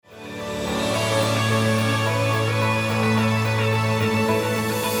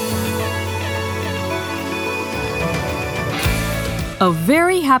A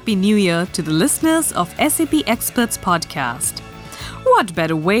very happy new year to the listeners of SAP Experts Podcast. What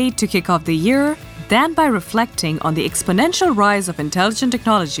better way to kick off the year than by reflecting on the exponential rise of intelligent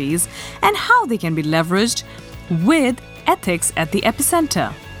technologies and how they can be leveraged with ethics at the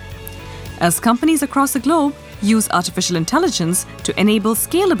epicenter. As companies across the globe use artificial intelligence to enable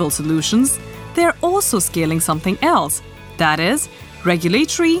scalable solutions, they're also scaling something else, that is,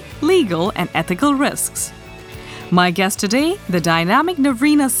 regulatory, legal, and ethical risks. My guest today, the dynamic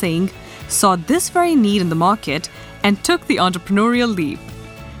Navrina Singh, saw this very need in the market and took the entrepreneurial leap.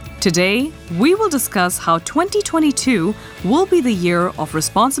 Today, we will discuss how 2022 will be the year of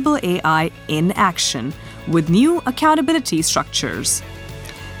responsible AI in action with new accountability structures.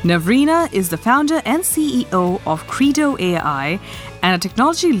 Navrina is the founder and CEO of Credo AI and a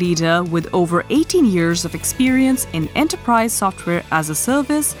technology leader with over 18 years of experience in enterprise software as a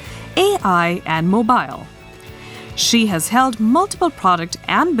service, AI, and mobile. She has held multiple product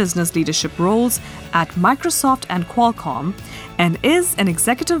and business leadership roles at Microsoft and Qualcomm and is an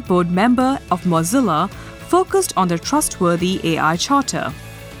executive board member of Mozilla focused on their trustworthy AI charter.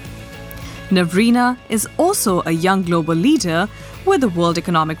 Navrina is also a young global leader with the World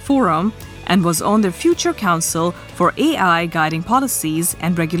Economic Forum and was on their Future Council for AI guiding policies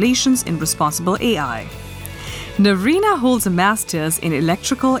and regulations in responsible AI. Navrina holds a master's in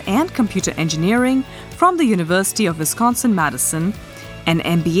electrical and computer engineering from the University of Wisconsin-Madison, an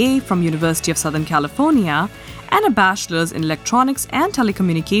MBA from University of Southern California, and a bachelor's in electronics and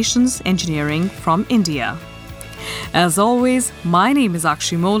telecommunications engineering from India. As always, my name is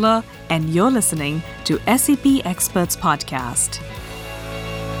Akshi Mola, and you're listening to SAP Experts Podcast.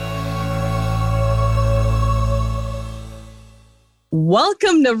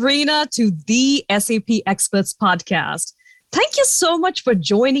 Welcome, Navrina, to the SAP Experts Podcast. Thank you so much for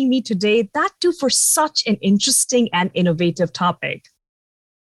joining me today, that too for such an interesting and innovative topic.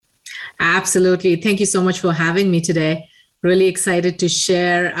 Absolutely. Thank you so much for having me today. Really excited to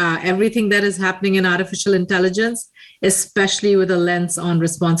share everything that is happening in artificial intelligence, especially with a lens on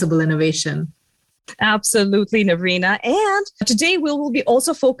responsible innovation. Absolutely, Navrina. And today we will be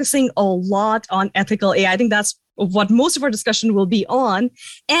also focusing a lot on ethical AI. I think that's what most of our discussion will be on.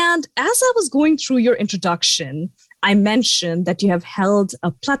 And as I was going through your introduction, I mentioned that you have held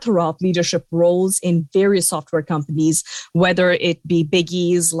a plethora of leadership roles in various software companies, whether it be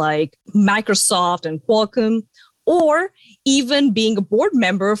biggies like Microsoft and Qualcomm, or even being a board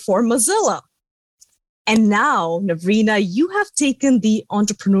member for Mozilla. And now, Navrina, you have taken the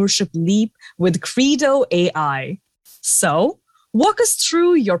entrepreneurship leap with Credo AI. So, walk us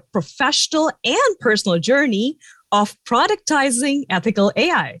through your professional and personal journey of productizing ethical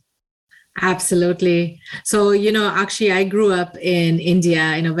AI. Absolutely. So, actually, I grew up in India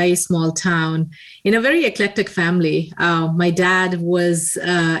in a very small town, in a very eclectic family. My dad was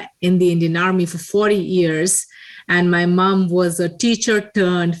in the Indian Army for 40 years, and my mom was a teacher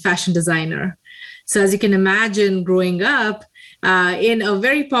turned fashion designer. So as you can imagine, growing up in a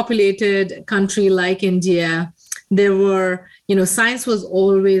very populated country like India, there were, science was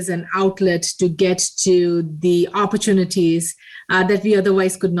always an outlet to get to the opportunities that we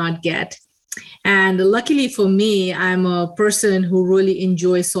otherwise could not get. And luckily for me, I'm a person who really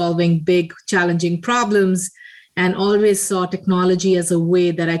enjoys solving big, challenging problems and always saw technology as a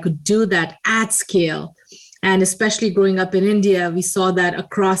way that I could do that at scale. And especially growing up in India, we saw that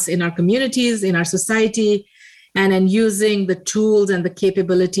across in our communities, in our society, and in using the tools and the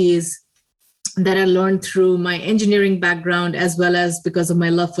capabilities that I learned through my engineering background, as well as because of my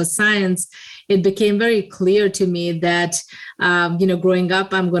love for science, it became very clear to me that, growing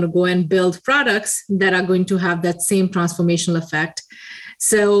up, I'm going to go and build products that are going to have that same transformational effect.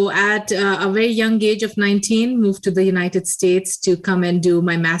 So at a very young age of 19, moved to the United States to come and do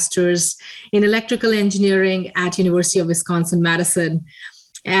my master's in electrical engineering at University of Wisconsin-Madison.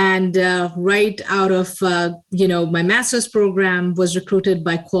 And right out of, my master's program, was recruited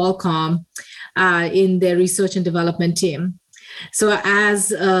by Qualcomm in their research and development team. So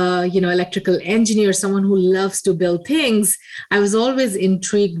as electrical engineer, someone who loves to build things, I was always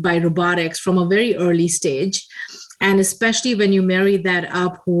intrigued by robotics from a very early stage. And especially when you marry that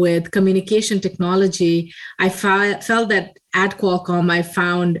up with communication technology, I felt that at Qualcomm, I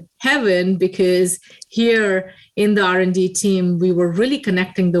found heaven, because here in the R&D team, we were really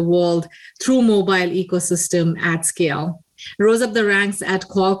connecting the world through mobile ecosystem at scale. Rose up the ranks at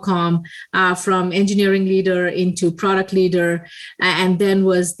Qualcomm from engineering leader into product leader, and then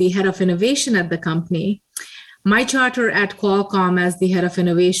was the head of innovation at the company. My charter at Qualcomm as the head of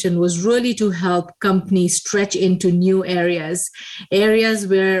innovation was really to help companies stretch into new areas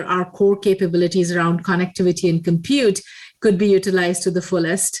where our core capabilities around connectivity and compute could be utilized to the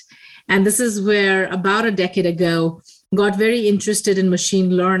fullest. And this is where about a decade ago, got very interested in machine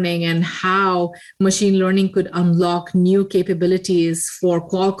learning and how machine learning could unlock new capabilities for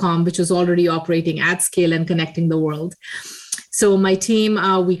Qualcomm, which was already operating at scale and connecting the world. So my team,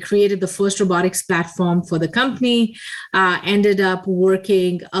 we created the first robotics platform for the company, ended up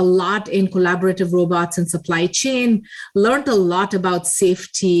working a lot in collaborative robots and supply chain, learned a lot about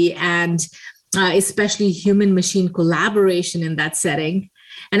safety and especially human-machine collaboration in that setting.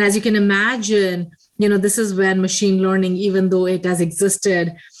 And as you can imagine, this is when machine learning, even though it has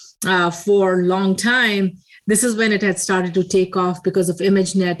existed for a long time, this is when it had started to take off because of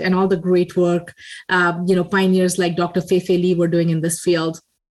ImageNet and all the great work, pioneers like Dr. Fei-Fei Li were doing in this field.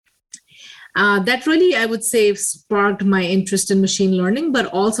 That really, I would say, sparked my interest in machine learning, but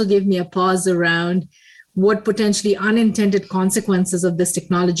also gave me a pause around what potentially unintended consequences of this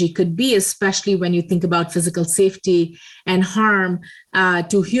technology could be, especially when you think about physical safety and harm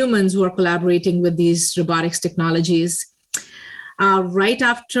to humans who are collaborating with these robotics technologies. Right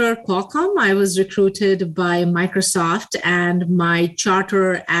after Qualcomm, I was recruited by Microsoft, and my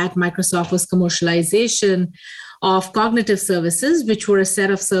charter at Microsoft was commercialization of cognitive services, which were a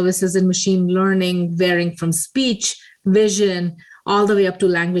set of services in machine learning varying from speech, vision, all the way up to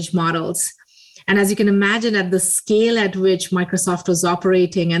language models. And as you can imagine, at the scale at which Microsoft was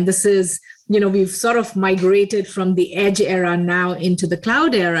operating, and this is, we've sort of migrated from the edge era now into the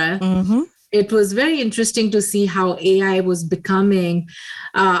cloud era. Mm-hmm. It was very interesting to see how AI was becoming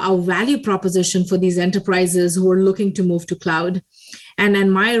a value proposition for these enterprises who were looking to move to cloud. And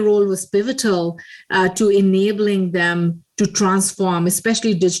then my role was pivotal to enabling them to transform,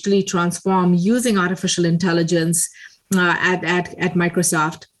 especially digitally transform, using artificial intelligence at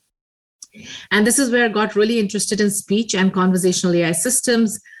Microsoft. And this is where I got really interested in speech and conversational AI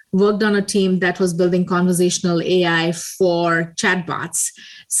systems, worked on a team that was building conversational AI for chatbots.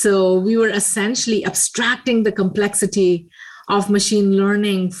 So we were essentially abstracting the complexity of machine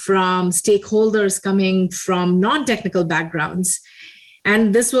learning from stakeholders coming from non-technical backgrounds.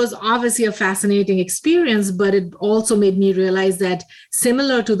 And this was obviously a fascinating experience, but it also made me realize that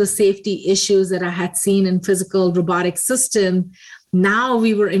similar to the safety issues that I had seen in physical robotic system, now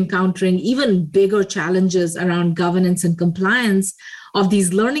we were encountering even bigger challenges around governance and compliance of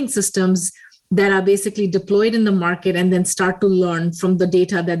these learning systems that are basically deployed in the market and then start to learn from the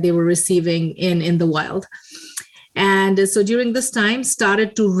data that they were receiving in the wild. And so during this time,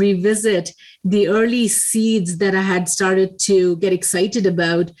 started to revisit the early seeds that I had started to get excited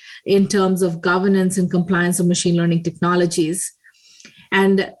about in terms of governance and compliance of machine learning technologies.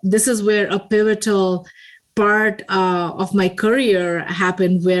 And this is where a pivotal part of my career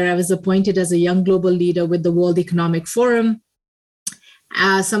happened, where I was appointed as a young global leader with the World Economic Forum.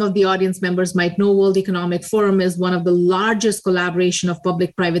 Some of the audience members might know World Economic Forum is one of the largest collaboration of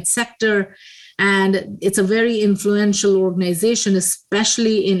public-private sector, and it's a very influential organization,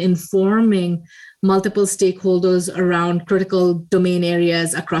 especially in informing multiple stakeholders around critical domain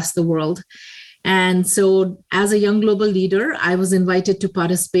areas across the world. And so as a young global leader, I was invited to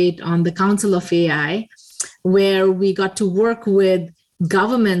participate on the Council of AI, where we got to work with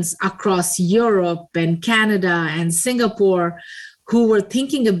governments across Europe and Canada and Singapore who were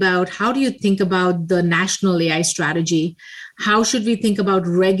thinking about, how do you think about the national AI strategy? How should we think about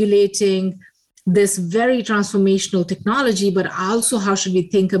regulating this very transformational technology, but also how should we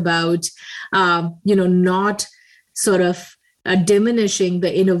think about, not sort of diminishing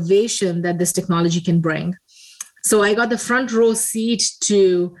the innovation that this technology can bring? So I got the front row seat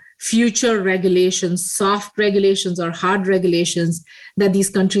to future regulations, soft regulations or hard regulations that these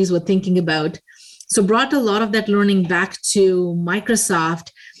countries were thinking about. So brought a lot of that learning back to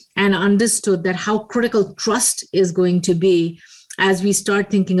Microsoft and understood that how critical trust is going to be as we start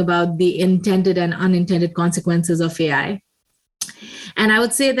thinking about the intended and unintended consequences of AI. And I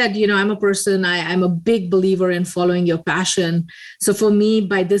would say that, I'm a person, I'm a big believer in following your passion. So for me,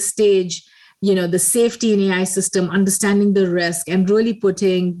 by this stage, the safety in AI system, understanding the risk, and really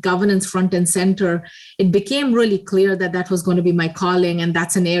putting governance front and center, it became really clear that that was going to be my calling. And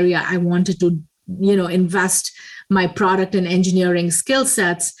that's an area I wanted to, invest my product and engineering skill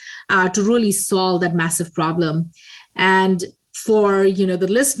sets to really solve that massive problem. And for, the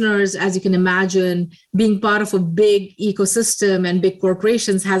listeners, as you can imagine, being part of a big ecosystem and big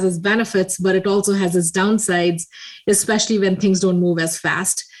corporations has its benefits, but it also has its downsides, especially when things don't move as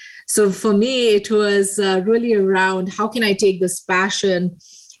fast. So for me, it was really around how can I take this passion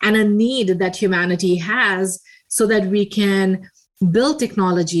and a need that humanity has so that we can build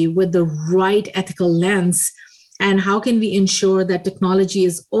technology with the right ethical lens, and how can we ensure that technology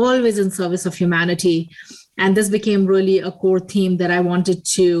is always in service of humanity And this became really a core theme that I wanted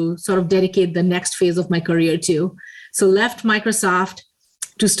to sort of dedicate the next phase of my career to. So left Microsoft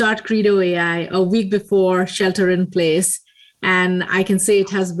to start Credo AI a week before shelter in place. And I can say it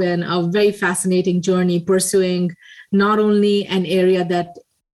has been a very fascinating journey pursuing not only an area that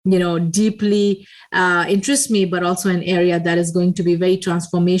deeply interests me, but also an area that is going to be very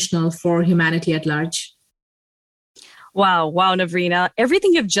transformational for humanity at large. Wow, Navrina.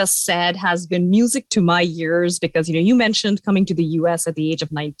 Everything you've just said has been music to my ears because, you mentioned coming to the US at the age of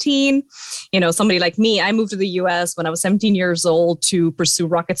 19. Somebody like me, I moved to the US when I was 17 years old to pursue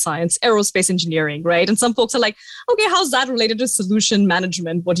rocket science, aerospace engineering, right? And some folks are like, okay, how's that related to solution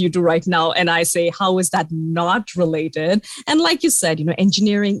management, what you do right now? And I say, how is that not related? And like you said,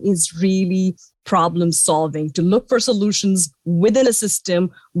 engineering is really problem solving, to look for solutions within a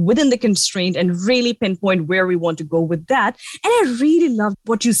system, within the constraint, and really pinpoint where we want to go with that. And I really love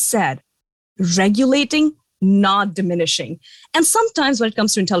what you said, regulating, not diminishing. And sometimes when it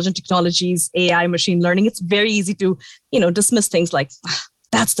comes to intelligent technologies, AI, machine learning, it's very easy to, dismiss things like,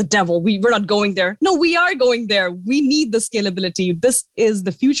 that's the devil. We're not going there. No, we are going there. We need the scalability. This is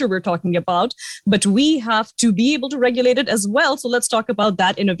the future we're talking about, but we have to be able to regulate it as well. So let's talk about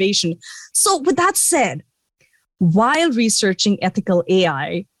that innovation. So with that said, while researching ethical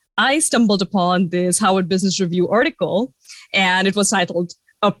AI, I stumbled upon this Harvard Business Review article, and it was titled,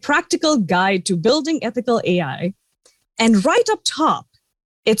 A Practical Guide to Building Ethical AI. And right up top,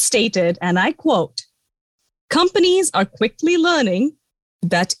 it stated, and I quote, companies are quickly learning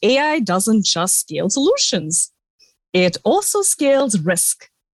that AI doesn't just scale solutions. It also scales risk.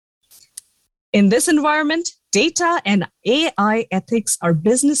 In this environment, data and AI ethics are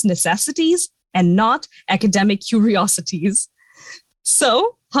business necessities and not academic curiosities.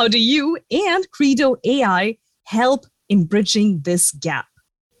 So, how do you and Credo AI help in bridging this gap?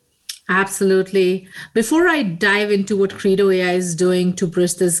 Absolutely. Before I dive into what Credo AI is doing to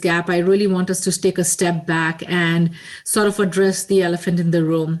bridge this gap, I really want us to take a step back and sort of address the elephant in the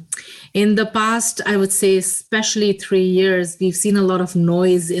room. In the past, I would say, especially 3 years, we've seen a lot of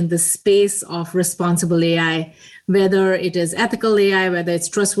noise in the space of responsible AI, whether it is ethical AI, whether it's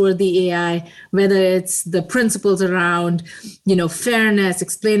trustworthy AI, whether it's the principles around, fairness,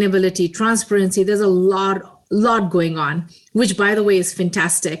 explainability, transparency. There's a lot going on, which, by the way, is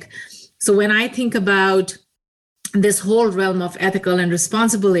fantastic. So when I think about this whole realm of ethical and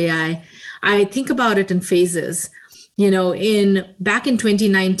responsible AI, I think about it in phases. Back in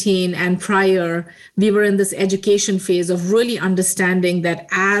 2019 and prior, we were in this education phase of really understanding that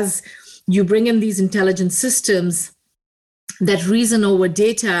as you bring in these intelligent systems that reason over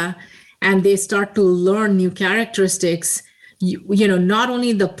data and they start to learn new characteristics, not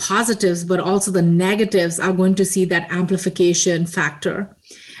only the positives, but also the negatives are going to see that amplification factor.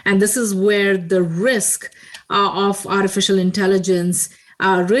 And this is where the risk of artificial intelligence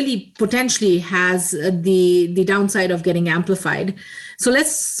really potentially has the downside of getting amplified. So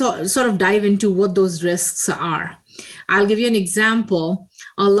let's sort of dive into what those risks are. I'll give you an example.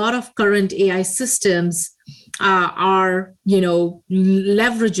 A lot of current AI systems are,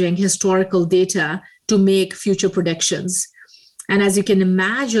 leveraging historical data to make future predictions. And as you can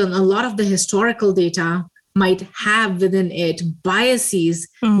imagine, a lot of the historical data might have within it biases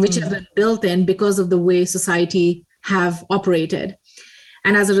which have been built in because of the way society have operated.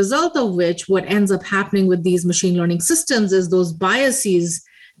 And as a result of which, what ends up happening with these machine learning systems is those biases,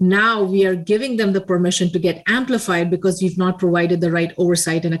 now we are giving them the permission to get amplified because we've not provided the right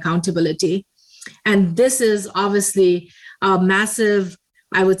oversight and accountability. And this is obviously a massive,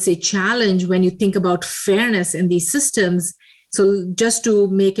 I would say, challenge when you think about fairness in these systems. So just to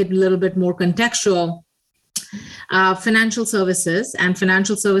make it a little bit more contextual, financial services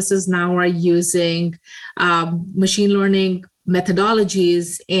now are using machine learning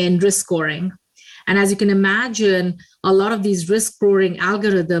methodologies in risk scoring. And as you can imagine, a lot of these risk scoring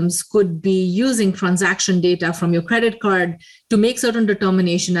algorithms could be using transaction data from your credit card to make certain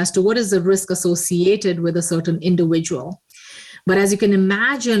determination as to what is the risk associated with a certain individual. But as you can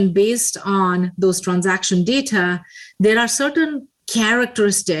imagine, based on those transaction data, there are certain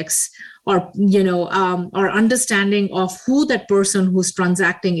characteristics or understanding of who that person who's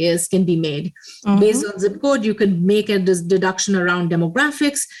transacting is can be made. Based on zip code, you could make a deduction around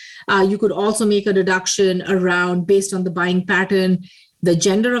demographics. You could also make a deduction around, based on the buying pattern, the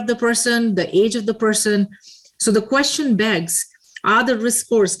gender of the person, the age of the person. So the question begs, are the risk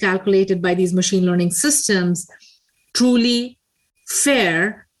scores calculated by these machine learning systems truly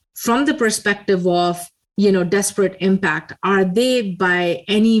fair from the perspective of, desperate impact? Are they by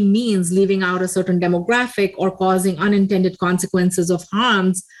any means leaving out a certain demographic or causing unintended consequences of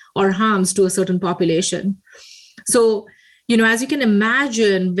harms to a certain population? So, as you can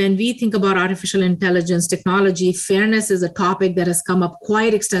imagine, when we think about artificial intelligence technology, fairness is a topic that has come up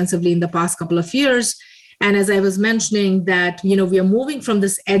quite extensively in the past couple of years. And as I was mentioning that, we are moving from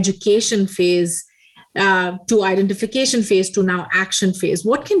this education phase to identification phase to now action phase.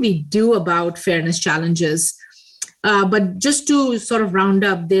 What can we do about fairness challenges? But just to sort of round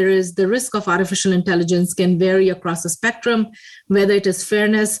up, there is the risk of artificial intelligence can vary across the spectrum, whether it is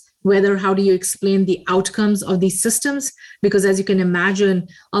fairness, how do you explain the outcomes of these systems? Because as you can imagine,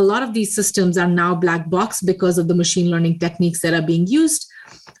 a lot of these systems are now black box because of the machine learning techniques that are being used.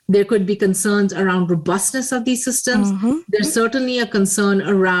 There could be concerns around robustness of these systems. Mm-hmm. There's certainly a concern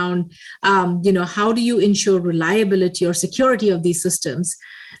around, how do you ensure reliability or security of these systems?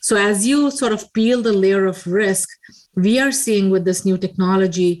 So as you sort of peel the layer of risk, we are seeing with this new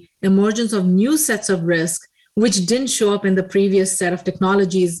technology, emergence of new sets of risk, which didn't show up in the previous set of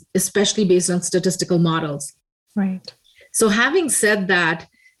technologies, especially based on statistical models. Right. So having said that,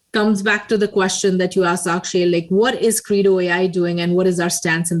 comes back to the question that you asked, Akshay, like what is Credo AI doing and what is our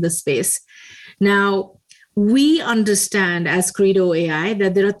stance in this space? Now, we understand as Credo AI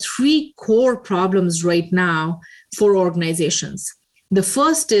that there are 3 core problems right now for organizations. The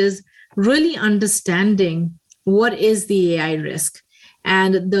first is really understanding what is the AI risk.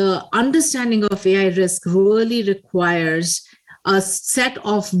 And the understanding of AI risk really requires a set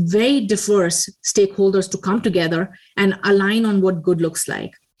of very diverse stakeholders to come together and align on what good looks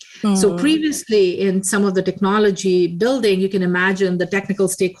like. So previously in some of the technology building, you can imagine the technical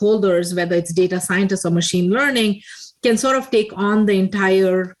stakeholders, whether it's data scientists or machine learning, can sort of take on the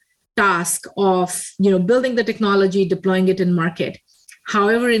entire task of, building the technology, deploying it in market.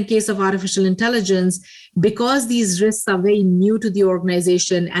 However, in case of artificial intelligence, because these risks are very new to the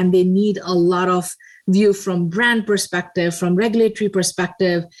organization and they need a lot of view from brand perspective, from regulatory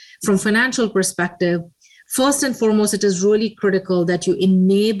perspective, from financial perspective, first and foremost, it is really critical that you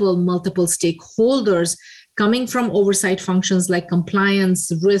enable multiple stakeholders coming from oversight functions like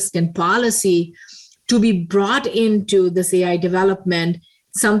compliance, risk, and policy to be brought into this AI development,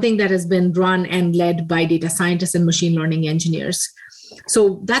 something that has been run and led by data scientists and machine learning engineers.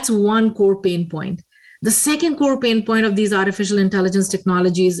 So that's one core pain point. The second core pain point of these artificial intelligence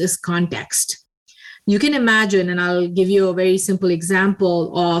technologies is context. You can imagine, and I'll give you a very simple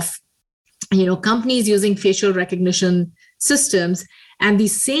example of companies using facial recognition systems, and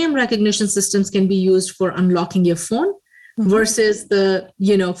these same recognition systems can be used for unlocking your phone versus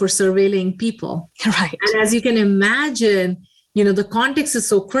for surveilling people. Right. And as you can imagine, the context is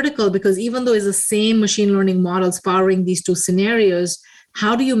so critical because even though it's the same machine learning models powering these 2 scenarios,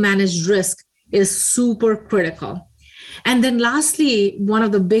 how do you manage risk is super critical. And then lastly, one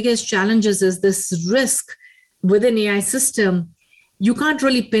of the biggest challenges is this risk within AI system. You can't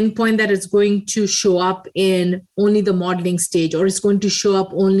really pinpoint that it's going to show up in only the modeling stage or it's going to show up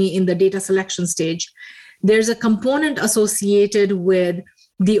only in the data selection stage. There's a component associated with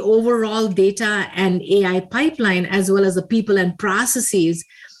the overall data and AI pipeline, as well as the people and processes.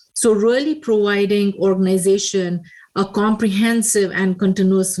 So really providing organization a comprehensive and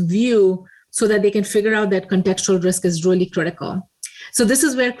continuous view so that they can figure out that contextual risk is really critical. So this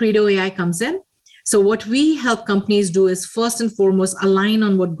is where Credo AI comes in. So what we help companies do is first and foremost align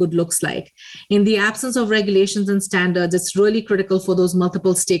on what good looks like. In the absence of regulations and standards, it's really critical for those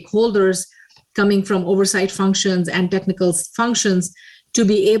multiple stakeholders coming from oversight functions and technical functions to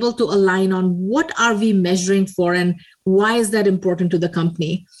be able to align on what are we measuring for and why is that important to the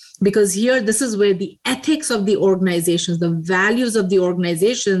company. Because here, this is where the ethics of the organizations, the values of the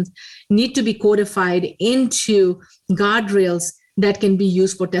organizations need to be codified into guardrails that can be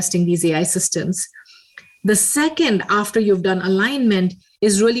used for testing these AI systems. The second, after you've done alignment,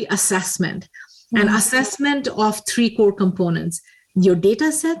 is really assessment. And assessment of 3 core components: your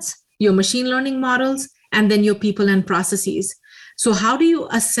data sets, your machine learning models, and then your people and processes. So how do you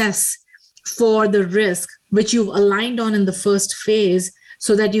assess for the risk which you've aligned on in the first phase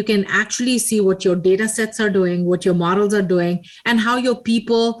so that you can actually see what your data sets are doing, what your models are doing, and how your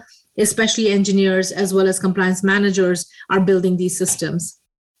people, especially engineers as well as compliance managers, are building these systems.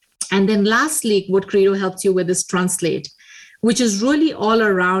 And then lastly, what Credo helps you with is translate, which is really all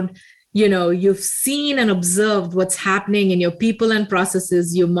around, you've seen and observed what's happening in your people and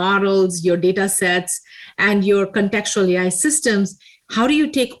processes, your models, your data sets, and your contextual AI systems. How do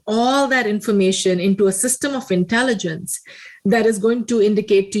you take all that information into a system of intelligence that is going to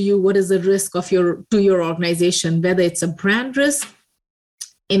indicate to you what is the risk to your organization, whether it's a brand risk,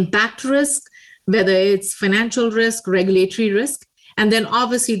 impact risk, whether it's financial risk, regulatory risk. And then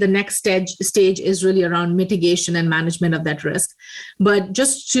obviously the next stage is really around mitigation and management of that risk. But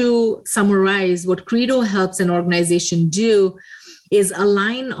just to summarize, what Credo helps an organization do is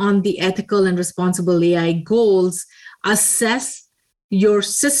align on the ethical and responsible AI goals, assess your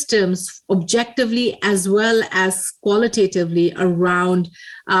systems objectively as well as qualitatively around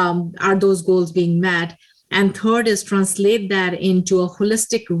are those goals being met. And third is translate that into a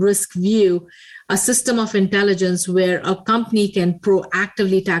holistic risk view, a system of intelligence where a company can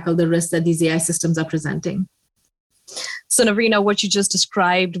proactively tackle the risks that these AI systems are presenting. So, Navrina, what you just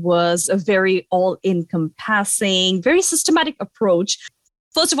described was a very all-encompassing, very systematic approach.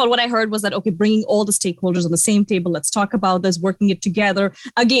 First of all, what I heard was that, okay, bringing all the stakeholders on the same table, let's talk about this, working it together,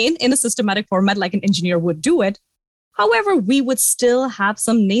 again, in a systematic format like an engineer would do it. However, we would still have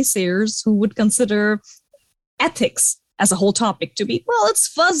some naysayers who would consider ethics as a whole topic to be, well, it's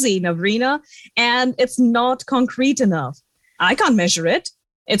fuzzy, Navrina, and it's not concrete enough. I can't measure it.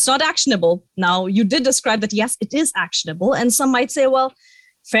 It's not actionable. Now, you did describe that, yes, it is actionable. And some might say, well,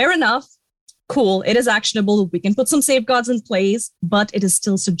 fair enough. Cool, it is actionable. We can put some safeguards in place, but it is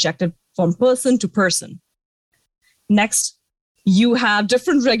still subjective from person to person. Next, you have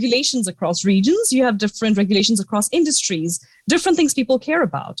different regulations across regions. You have different regulations across industries, different things people care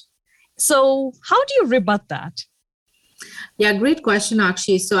about. So how do you rebut that? Yeah, great question,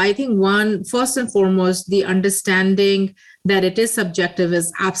 Akshi. So I think first and foremost, the understanding that it is subjective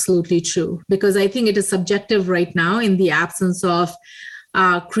is absolutely true, because I think it is subjective right now in the absence of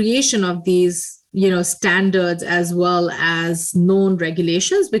creation of these, standards as well as known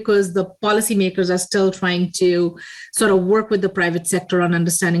regulations, because the policymakers are still trying to sort of work with the private sector on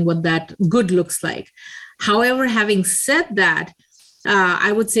understanding what that good looks like. However, having said that,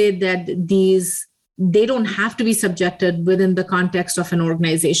 I would say that they don't have to be subjected within the context of an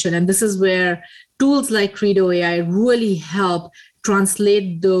organization. And this is where tools like Credo AI really help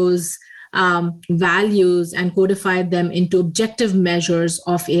translate those values and codify them into objective measures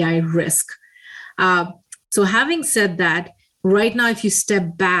of AI risk. So having said that, right now, if you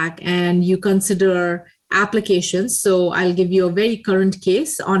step back and you consider applications, so I'll give you a very current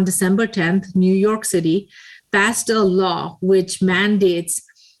case. On December 10th, New York City passed a law which mandates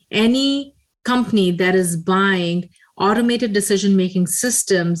any company that is buying automated decision-making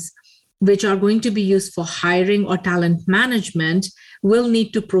systems which are going to be used for hiring or talent management will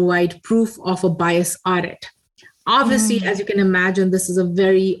need to provide proof of a bias audit. Obviously, as you can imagine, this is a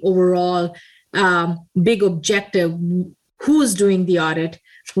very overall big objective. Who's doing the audit?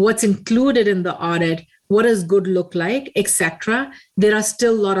 What's included in the audit? What does good look like, etc. There are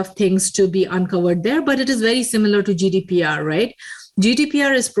still a lot of things to be uncovered there, but it is very similar to GDPR, right?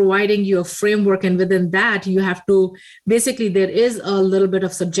 GDPR is providing you a framework, and within that, you have to basically, there is a little bit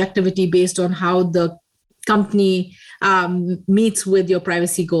of subjectivity based on how the company meets with your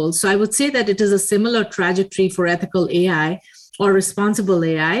privacy goals. So I would say that it is a similar trajectory for ethical AI or responsible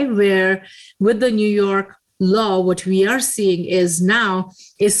AI, where with the New York law, what we are seeing is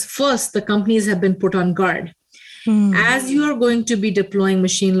first, the companies have been put on guard. As you are going to be deploying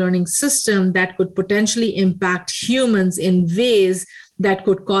machine learning system that could potentially impact humans in ways that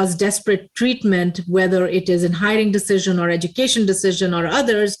could cause desperate treatment, whether it is in hiring decision or education decision or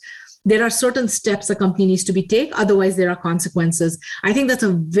others, there are certain steps a company needs to be take. Otherwise, there are consequences. I think that's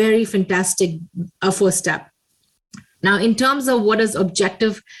a very fantastic first step. Now, in terms of what does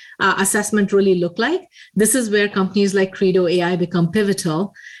objective assessment really look like, this is where companies like Credo AI become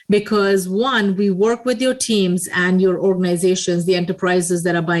pivotal, because one, we work with your teams and your organizations, the enterprises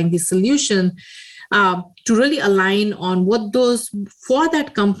that are buying the solution, to really align on for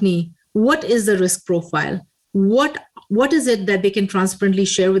that company, what is the risk profile? What is it that they can transparently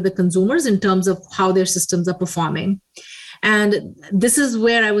share with the consumers in terms of how their systems are performing? And this is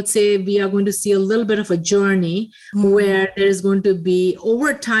where I would say we are going to see a little bit of a journey where there is going to be,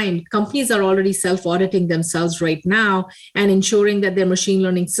 over time, companies are already self-auditing themselves right now and ensuring that their machine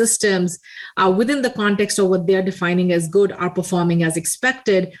learning systems within the context of what they're defining as good are performing as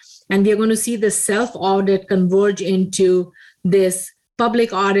expected. And we are going to see this self-audit converge into this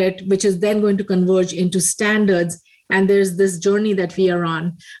public audit, which is then going to converge into standards. And there's this journey that we are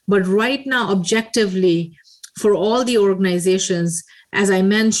on. But right now, objectively, for all the organizations, as I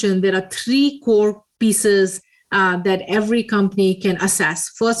mentioned, there are three core pieces that every company can assess.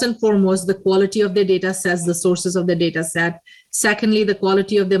 First and foremost, the quality of their data sets, the sources of the data set. Secondly, the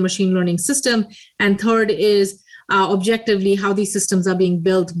quality of their machine learning system. And third is objectively how these systems are being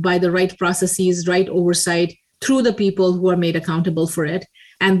built by the right processes, right oversight through the people who are made accountable for it.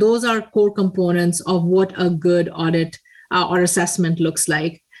 And those are core components of what a good audit or assessment looks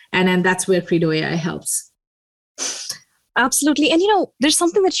like. And that's where Credo AI helps. Absolutely. And, there's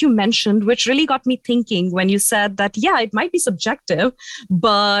something that you mentioned, which really got me thinking when you said that, yeah, it might be subjective,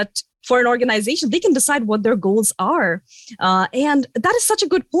 but for an organization, they can decide what their goals are. And that is such a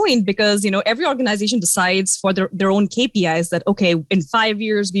good point because, every organization decides for their own KPIs that, okay, in 5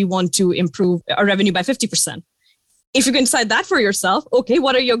 years, we want to improve our revenue by 50%. If you can decide that for yourself, okay,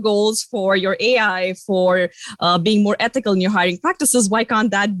 what are your goals for your AI, for being more ethical in your hiring practices? Why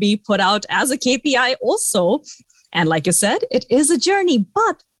can't that be put out as a KPI also? And like you said, it is a journey,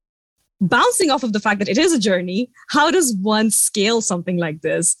 but bouncing off of the fact that it is a journey, how does one scale something like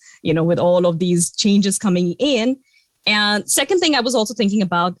this, with all of these changes coming in? And second thing I was also thinking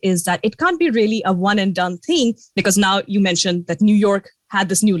about is that it can't be really a one and done thing because now you mentioned that New York had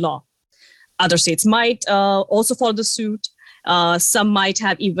this new law. Other states might also follow the suit. Some might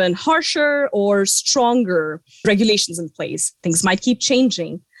have even harsher or stronger regulations in place. Things might keep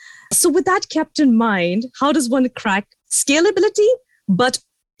changing. So with that kept in mind, how does one crack scalability, but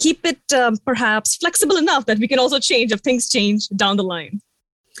keep it perhaps flexible enough that we can also change if things change down the line?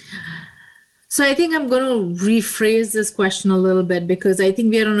 So I think I'm going to rephrase this question a little bit because I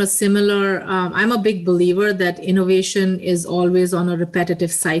think we are on a similar, I'm a big believer that innovation is always on a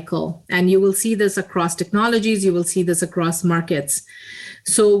repetitive cycle. And you will see this across technologies, you will see this across markets.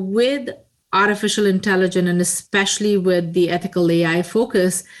 So with artificial intelligence and especially with the ethical AI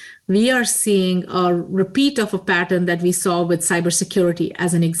focus, we are seeing a repeat of a pattern that we saw with cybersecurity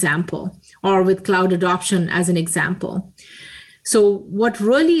as an example, or with cloud adoption as an example. So what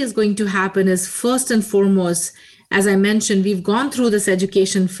really is going to happen is first and foremost, as I mentioned, we've gone through this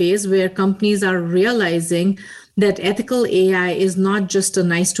education phase where companies are realizing that ethical AI is not just a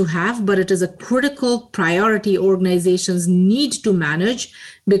nice to have, but it is a critical priority organizations need to manage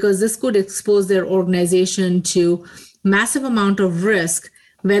because this could expose their organization to massive amount of risk,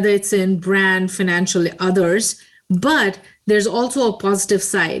 whether it's in brand, financial, others, but there's also a positive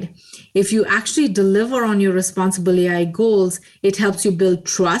side. If you actually deliver on your responsible AI goals, it helps you build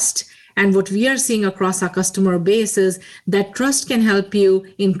trust. And what we are seeing across our customer base is that trust can help you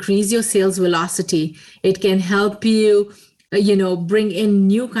increase your sales velocity. It can help you, bring in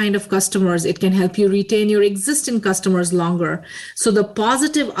new kind of customers. It can help you retain your existing customers longer. So the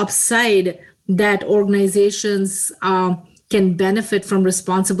positive upside that organizations can benefit from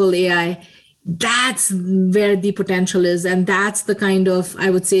responsible AI, that's where the potential is. And that's the kind of, I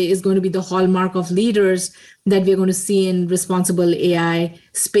would say, is going to be the hallmark of leaders that we're going to see in responsible AI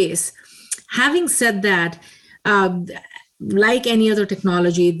space. Having said that, like any other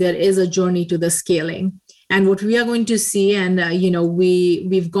technology, there is a journey to the scaling. And what we are going to see, and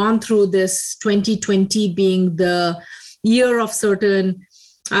we've gone through this 2020 being the year of certain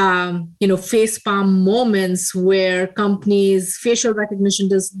facepalm moments where companies' facial recognition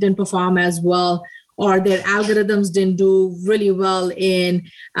didn't perform as well, or their algorithms didn't do really well in,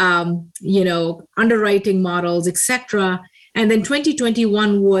 underwriting models, etc. And then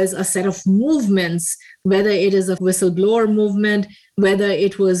 2021 was a set of movements, whether it is a whistleblower movement, whether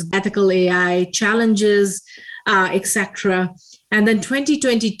it was ethical AI challenges, etc. And then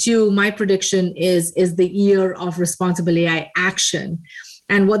 2022, my prediction is the year of responsible AI action.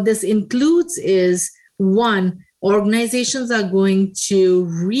 And what this includes is, one, organizations are going to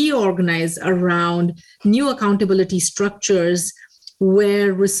reorganize around new accountability structures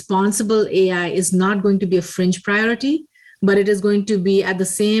where responsible AI is not going to be a fringe priority, but it is going to be at the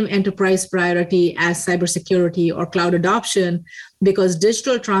same enterprise priority as cybersecurity or cloud adoption, because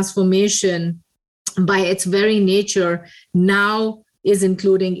digital transformation, by its very nature, now is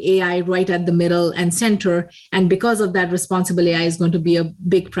including AI right at the middle and center. And because of that, responsible AI is going to be a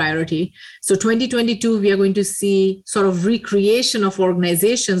big priority. So 2022, we are going to see sort of recreation of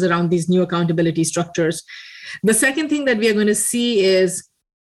organizations around these new accountability structures. The second thing that we are going to see is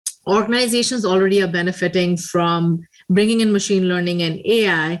organizations already are benefiting from bringing in machine learning and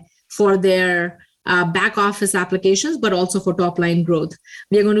AI for their back office applications, but also for top line growth.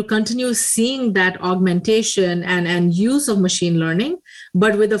 We are going to continue seeing that augmentation and use of machine learning,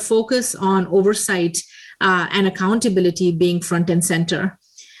 but with a focus on oversight and accountability being front and center.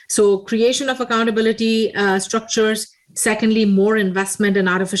 So creation of accountability structures. Secondly, more investment in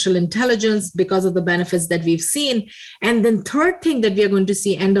artificial intelligence because of the benefits that we've seen. And then third thing that we are going to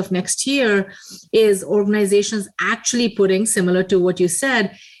see end of next year is organizations actually putting, similar to what you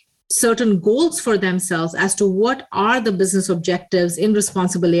said, certain goals for themselves as to what are the business objectives in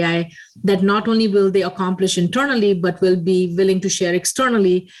responsible AI that not only will they accomplish internally, but will be willing to share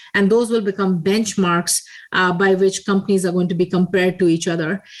externally. And those will become benchmarks by which companies are going to be compared to each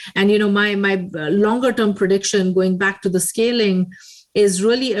other. And, my longer term prediction, going back to the scaling, is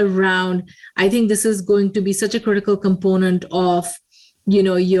really around, I think this is going to be such a critical component of,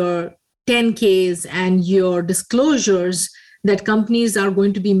 your 10Ks and your disclosures that companies are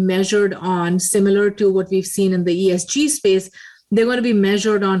going to be measured on, similar to what we've seen in the ESG space. They're going to be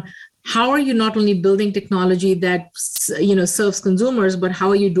measured on how are you not only building technology that, serves consumers, but how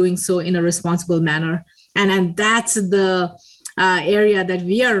are you doing so in a responsible manner? And that's the area that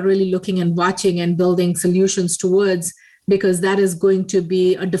we are really looking and watching and building solutions towards, because that is going to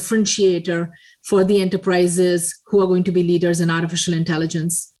be a differentiator for the enterprises who are going to be leaders in artificial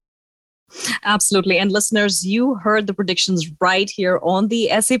intelligence. Absolutely. And listeners, you heard the predictions right here on the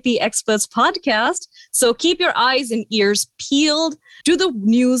SAP Experts podcast. So keep your eyes and ears peeled to the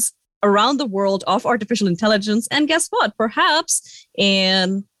news around the world of artificial intelligence. And guess what? Perhaps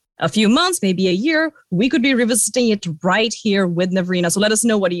in a few months, maybe a year, we could be revisiting it right here with Navrina. So let us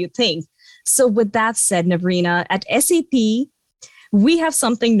know, what do you think? So with that said, Navrina, at SAP, we have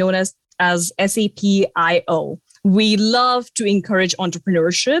something known as SAP I/O. We love to encourage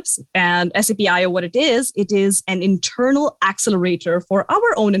entrepreneurships, and SAP I/O, what it is an internal accelerator for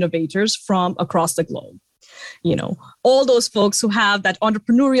our own innovators from across the globe. All those folks who have that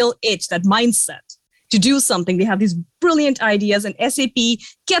entrepreneurial itch, that mindset to do something, they have these brilliant ideas, and SAP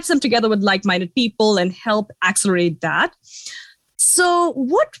gets them together with like-minded people and help accelerate that. So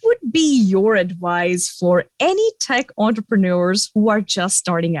what would be your advice for any tech entrepreneurs who are just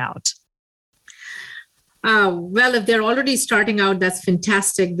starting out? Well, if they're already starting out, that's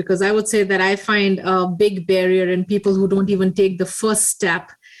fantastic, because I would say that I find a big barrier in people who don't even take the first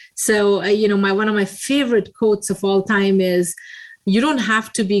step. So, one of my favorite quotes of all time is, you don't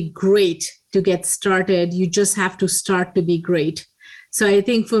have to be great to get started. You just have to start to be great. So I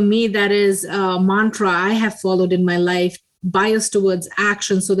think for me, that is a mantra I have followed in my life, bias towards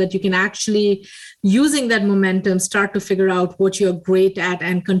action, so that you can actually, using that momentum, start to figure out what you're great at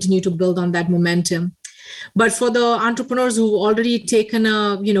and continue to build on that momentum. But for the entrepreneurs who've already taken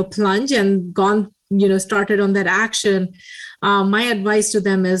a plunge and gone, started on that action, my advice to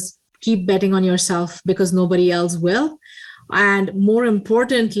them is keep betting on yourself, because nobody else will. And more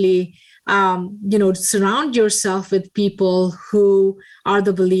importantly, surround yourself with people who are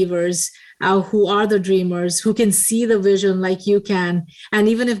the believers, who are the dreamers, who can see the vision like you can. And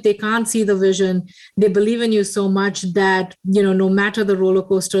even if they can't see the vision, they believe in you so much that, no matter the roller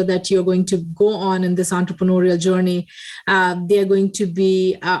coaster that you're going to go on in this entrepreneurial journey, they're going to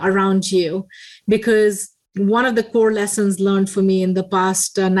be around you. Because one of the core lessons learned for me in the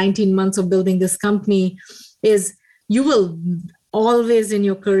past 19 months of building this company is, you will always in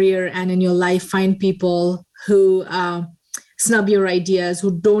your career and in your life find people who snub your ideas,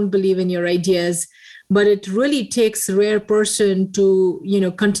 who don't believe in your ideas. But it really takes a rare person to,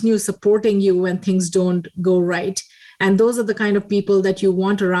 continue supporting you when things don't go right. And those are the kind of people that you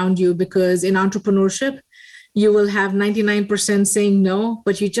want around you, because in entrepreneurship, you will have 99% saying no,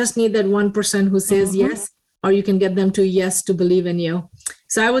 but you just need that 1% who says yes, or you can get them to yes to believe in you.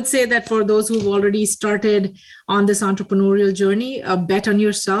 So I would say that for those who've already started on this entrepreneurial journey, bet on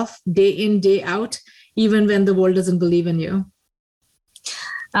yourself day in, day out, even when the world doesn't believe in you.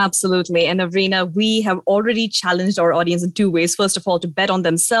 Absolutely. And Navrina, we have already challenged our audience in two ways. First of all, to bet on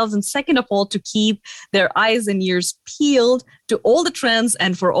themselves, and second of all, to keep their eyes and ears peeled to all the trends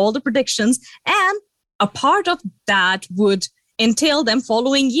and for all the predictions. And a part of that would entail them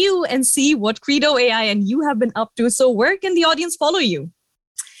following you and see what Credo AI and you have been up to. So where can the audience follow you?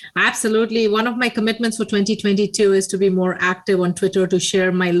 Absolutely. One of my commitments for 2022 is to be more active on Twitter, to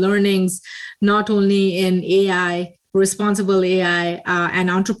share my learnings, not only in AI, responsible AI, and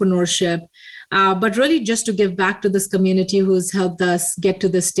entrepreneurship, but really just to give back to this community who's helped us get to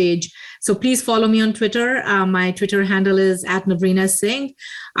this stage. So please follow me on Twitter. My Twitter handle is @Navrina_Singh.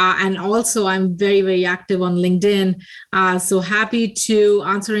 And also I'm very, very active on LinkedIn. So happy to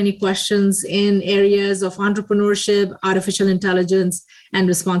answer any questions in areas of entrepreneurship, artificial intelligence, and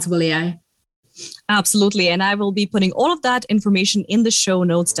responsible AI. Absolutely. And I will be putting all of that information in the show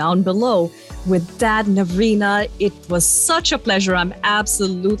notes down below. With that, Navrina, it was such a pleasure. I'm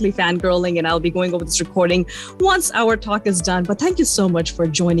absolutely fangirling, and I'll be going over this recording once our talk is done. But thank you so much for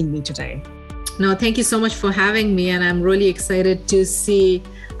joining me today. No, thank you so much for having me. And I'm really excited to see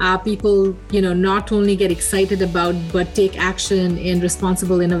people, not only get excited about, but take action in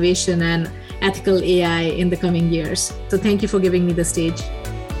responsible innovation and ethical AI in the coming years. So thank you for giving me the stage.